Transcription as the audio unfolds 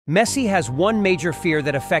Messi has one major fear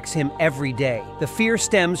that affects him every day. The fear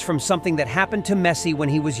stems from something that happened to Messi when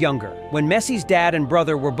he was younger. When Messi's dad and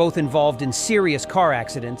brother were both involved in serious car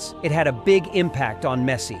accidents, it had a big impact on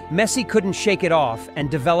Messi. Messi couldn't shake it off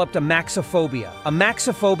and developed a maxophobia. A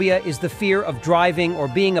maxophobia is the fear of driving or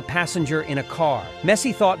being a passenger in a car.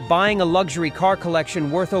 Messi thought buying a luxury car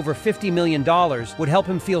collection worth over $50 million would help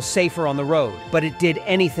him feel safer on the road, but it did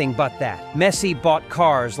anything but that. Messi bought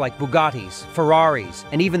cars like Bugattis, Ferraris,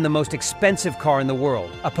 and even the most expensive car in the world,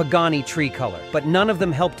 a Pagani Tricolor, but none of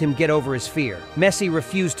them helped him get over his fear. Messi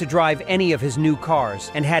refused to drive any of his new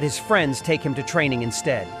cars and had his friends take him to training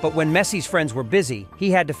instead. But when Messi's friends were busy, he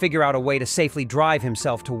had to figure out a way to safely drive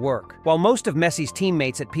himself to work. While most of Messi's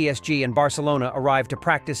teammates at PSG and Barcelona arrived to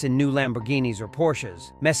practice in new Lamborghinis or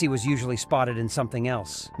Porsches, Messi was usually spotted in something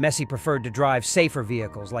else. Messi preferred to drive safer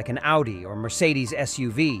vehicles like an Audi or Mercedes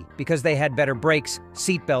SUV because they had better brakes,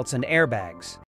 seatbelts, and airbags.